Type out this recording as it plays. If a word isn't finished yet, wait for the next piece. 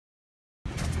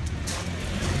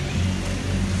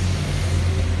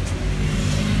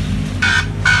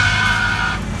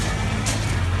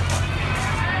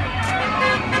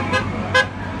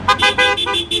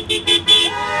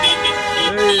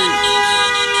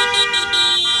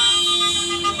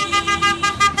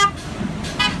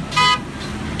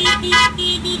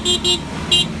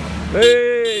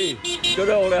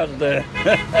cars there.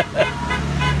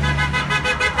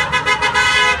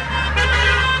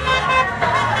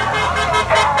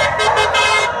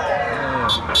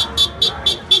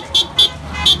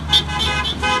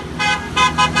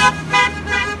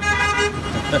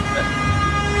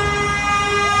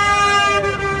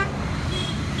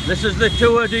 This is the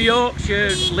Tour De Yorkshire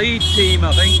lead team,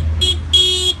 I think.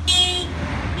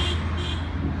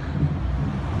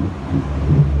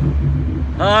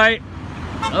 Hi.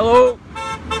 Hello.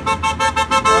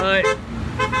 Hi.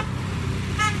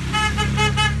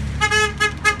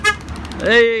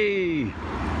 Hey.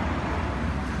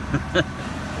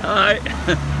 Hi.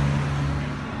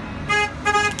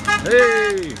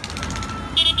 Hey.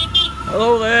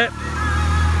 Hello there.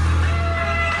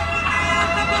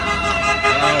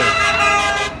 Wow.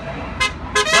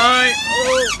 Hi.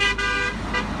 Hello.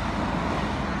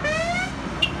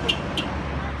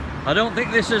 I don't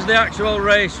think this is the actual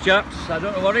race, chaps. I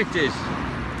don't know what it is.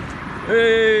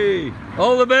 Hey,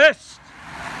 all the best.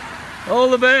 All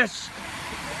the best.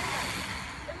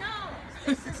 No,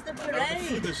 this is the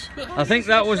parade. I think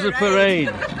that was the parade.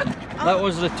 That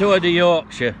was the Tour De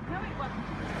Yorkshire.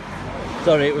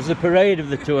 Sorry, it was the parade of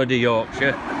the Tour De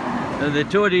Yorkshire. The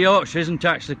Tour De Yorkshire isn't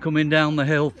actually coming down the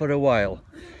hill for a while.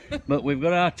 But we've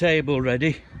got our table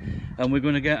ready and we're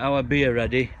going to get our beer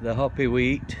ready, the Hoppy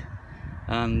Wheat.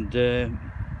 And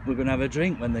we're going to have a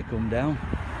drink when they come down.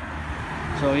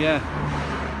 So yeah,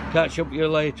 catch up with you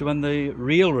later when the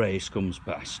real race comes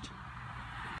past.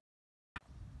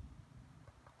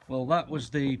 Well, that was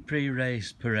the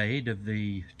pre-race parade of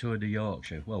the Tour De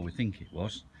Yorkshire. Well, we think it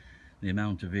was. The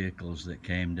amount of vehicles that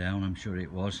came down, I'm sure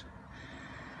it was.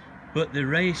 But the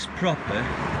race proper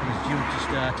is due to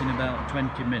start in about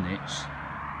 20 minutes.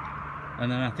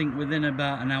 And then I think within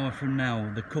about an hour from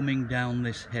now, they're coming down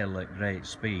this hill at great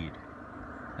speed.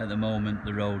 At the moment,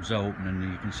 the road's open and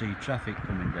you can see traffic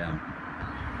coming down.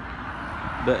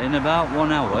 But in about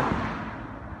 1 hour,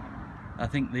 I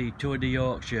think the Tour De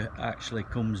Yorkshire actually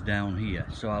comes down here.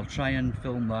 So I'll try and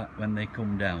film that when they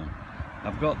come down.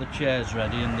 I've got the chairs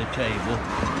ready and the table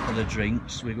for the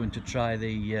drinks. We're going to try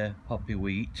the Hoppy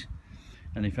Wheat.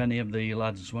 And if any of the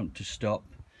lads want to stop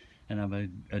and have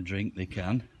a drink, they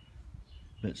can.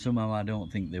 But somehow I don't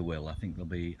think they will. I think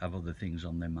they'll have other things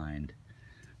on their mind.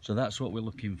 So that's what we're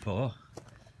looking for.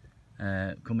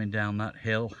 Coming down that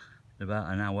hill in about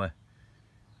an hour.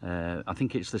 I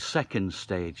think it's the second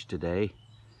stage today.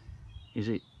 Is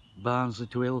it Barnsley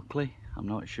to Ilkley? I'm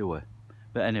not sure.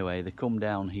 But anyway, they come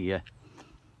down here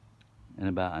in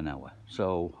about an hour.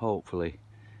 So hopefully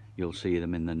you'll see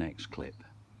them in the next clip.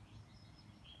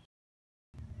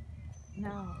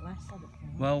 No, less of it.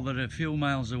 Well, they're a few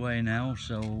miles away now,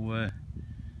 so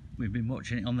we've been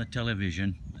watching it on the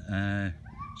television.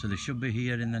 So they should be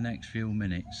here in the next few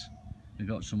minutes. We've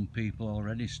got some people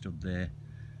already stood there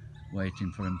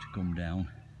waiting for them to come down.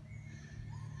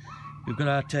 We've got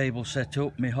our table set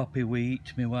up, my Hoppy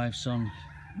Wheat, my wife's on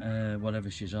whatever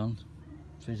she's on,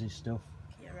 fizzy stuff.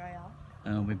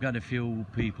 We've got a few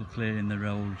people clearing the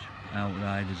road,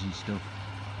 outriders and stuff.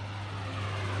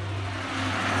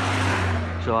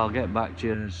 So I'll get back to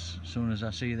you as soon as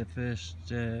I see the first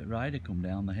rider come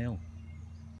down the hill.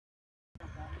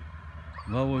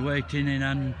 Well, we're waiting in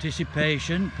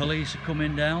anticipation. Police are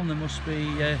coming down. They must be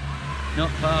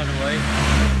not far away.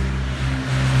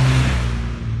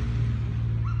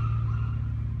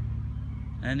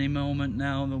 Any moment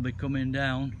now they'll be coming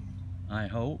down, I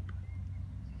hope.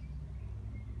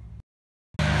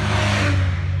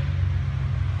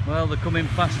 Well, they're coming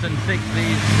fast and thick,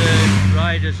 these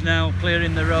riders now,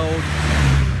 clearing the road.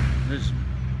 There's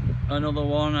another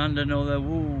one and another.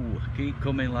 Woo, keep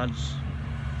coming, lads.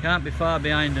 Can't be far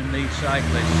behind in these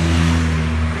cyclists.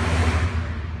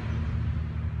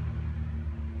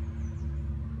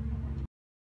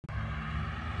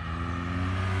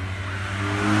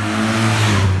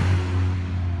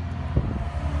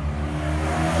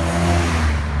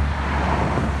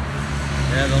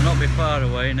 Yeah, they'll not be far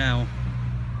away now.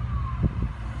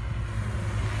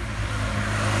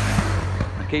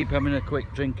 Keep having a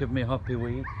quick drink of my Hoppy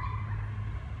Wheat.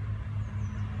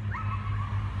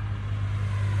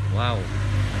 Wow.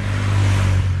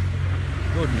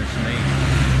 Goodness me.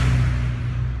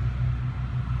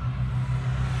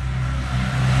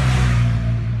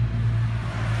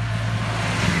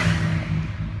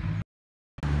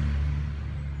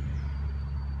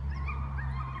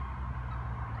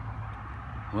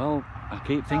 Well, I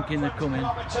keep thinking they're coming. We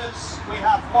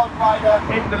have one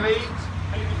rider in the lead.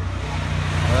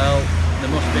 Well, they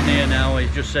must be near now.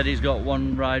 He's just said he's got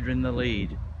one rider in the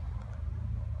lead.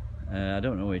 I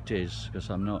don't know who it is because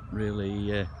I'm not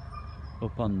really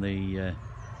up on the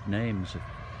names of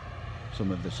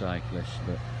some of the cyclists,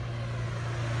 but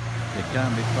they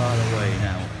can't be far away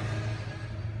now.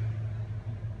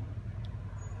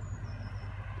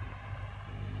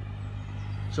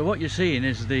 So what you're seeing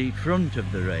is the front of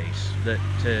the race that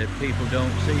people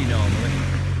don't see normally.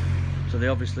 So they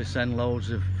obviously send loads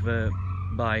of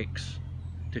bikes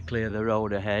to clear the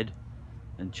road ahead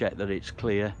and check that it's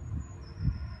clear.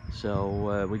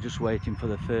 So we're just waiting for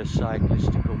the first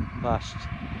cyclist to come past.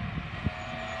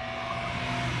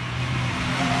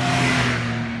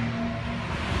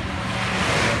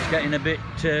 It's getting a bit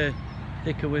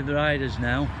thicker with riders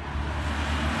now.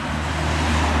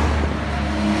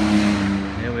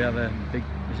 Here we have a big,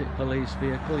 is it police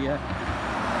vehicle yet?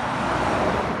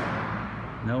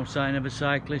 No sign of a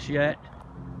cyclist yet.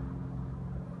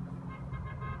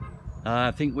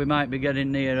 I think we might be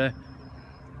getting nearer.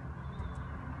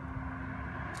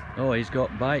 Oh, he's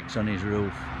got bikes on his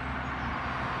roof.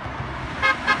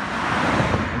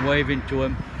 I'm waving to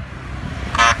him.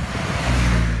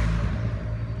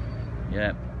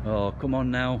 Yeah. Oh, come on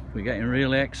now. We're getting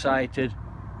really excited.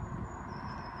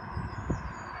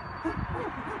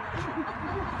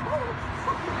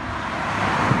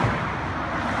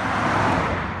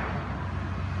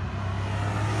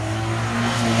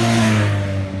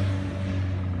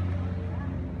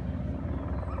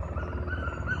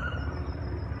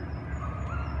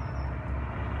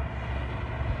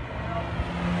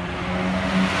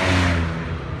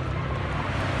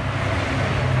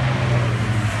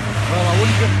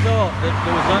 Thought that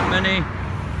there was that many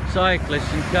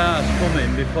cyclists and cars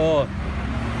coming before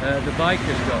the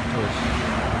bikers got to us,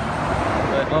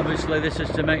 but obviously this is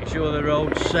to make sure the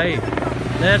road's safe.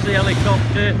 There's the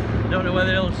helicopter. Don't know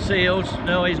whether he'll see us.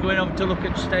 No, he's going over to look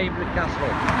at Staveley Castle.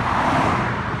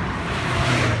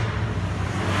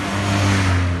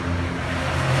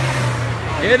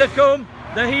 Here they come.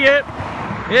 They're here.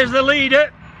 Here's the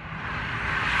leader.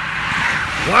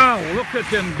 Wow, look at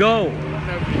them go.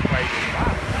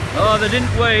 Oh, they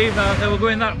didn't wave, they were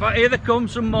going that far. Here they come,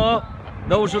 some more.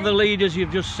 Those are the leaders you've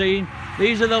just seen.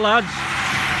 These are the lads.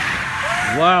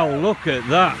 Wow, look at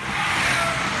that.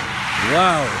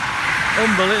 Wow.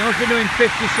 Unbelievable. Must be doing 50,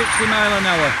 60 mile an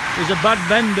hour. There's a bad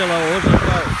bend below us as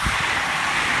well.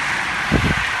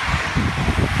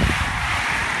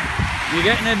 You're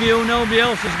getting a view nobody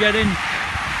else is getting.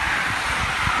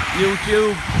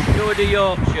 YouTube, Tour De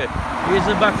Yorkshire. Here's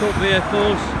the backup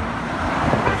vehicles.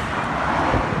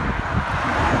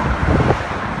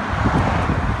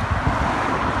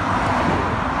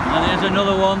 And there's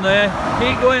another one there.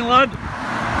 Keep going, lad.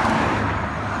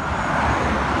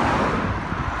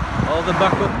 All the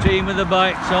backup team with the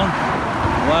bikes on.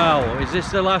 Wow, is this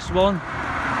the last one?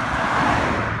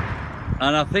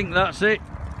 And I think that's it.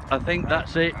 I think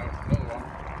that's it.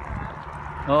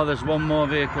 Oh, there's one more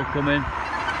vehicle coming.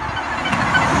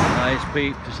 Nice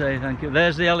peep to say thank you.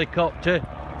 There's the helicopter.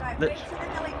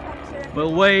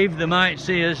 We'll wave, they might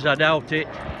see us, I doubt it.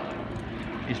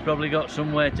 He's probably got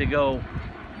somewhere to go.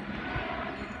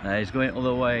 He's going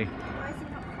other way.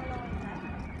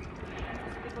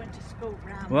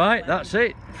 Right, that's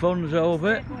it. Fun's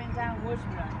over.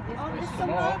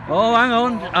 Oh, hang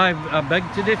on. I beg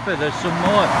to differ. There's some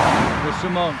more. There's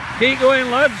some more. Keep going,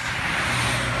 lads.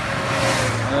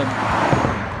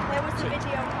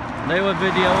 They were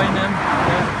videoing them.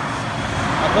 Yeah.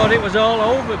 I thought it was all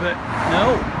over, but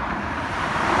no.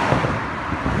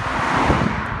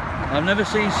 I've never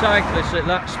seen cyclists at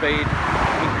that speed.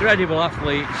 Incredible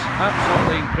athletes,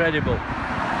 absolutely incredible.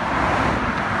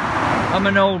 I'm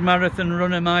an old marathon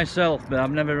runner myself, but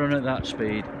I've never run at that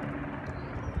speed.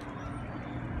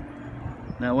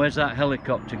 Now, where's that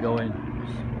helicopter going?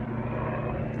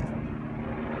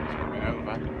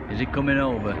 Is he coming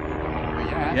over?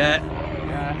 Yeah.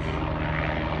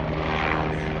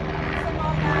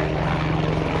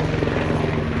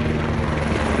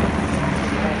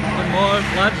 Some more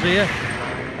lads here.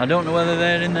 I don't know whether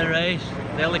they're in the race.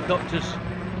 The helicopter's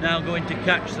now going to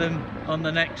catch them on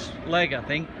the next leg, I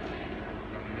think.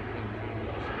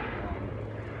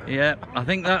 Yeah, I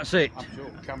think that's it. I'm sure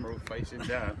the camera will face him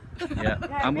down. Yeah,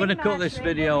 I'm going to cut this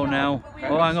video now.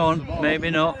 Oh, hang on, maybe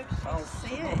not.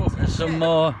 There's some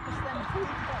more.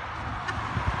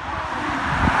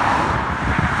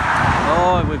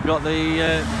 Oh, we've got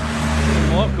the some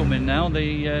more coming now,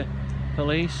 the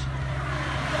police.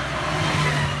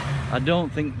 I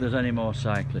don't think there's any more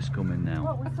cyclists coming now.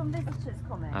 What, with some visitors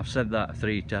coming? I've said that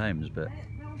 3 times, but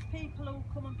Those people who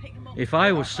come and pick them up. if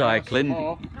I was cycling,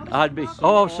 I'd be...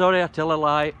 Oh, sorry, I tell a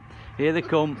lie. Here they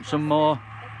come, some more.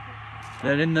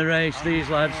 They're in the race, these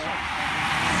lads.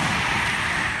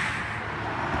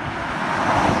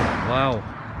 Wow.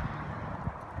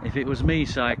 If it was me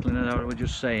cycling, and I was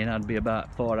just saying, I'd be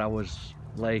about 4 hours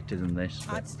later than this.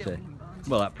 I'd But, still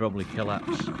well, that probably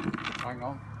collapse. Hang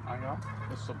on.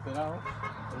 There's something else.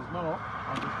 There's more.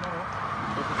 And there's more.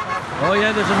 Oh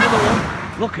yeah, there's another one.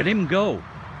 Look at him go.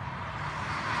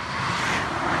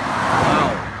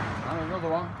 Wow. And another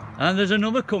one. And there's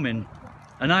another coming.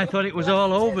 And I thought it was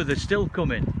all over. They're still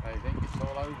coming. I think it's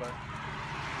all over.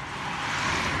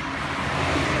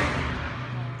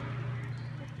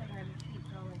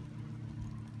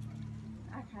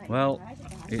 Well,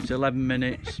 it's 11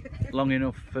 minutes. Long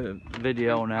enough for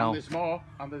video now. And there's more.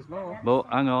 And there's more. But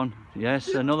hang on. Yes,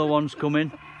 another one's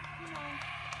coming.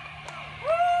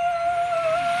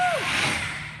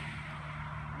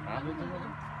 And there's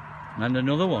another. And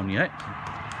another one yet.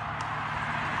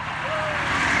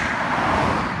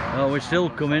 Oh, we're still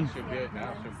coming. Should be it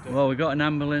now, shouldn't it? Well, we got an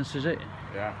ambulance, is it?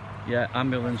 Yeah. Yeah,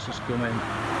 ambulance is coming.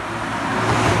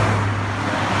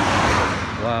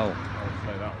 Wow. I'll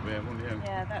say that'll be it, wouldn't you?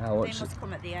 Yeah, that, Oh, they what's must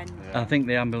come at the end. Yeah. I think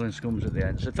the ambulance comes at the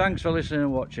end. So thanks for listening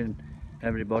and watching,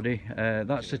 everybody.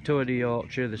 That's the Tour de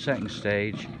Yorkshire, the second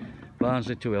stage,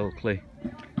 Barnsley to Ilkley.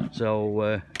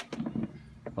 So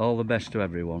all the best to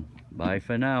everyone. Bye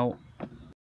for now.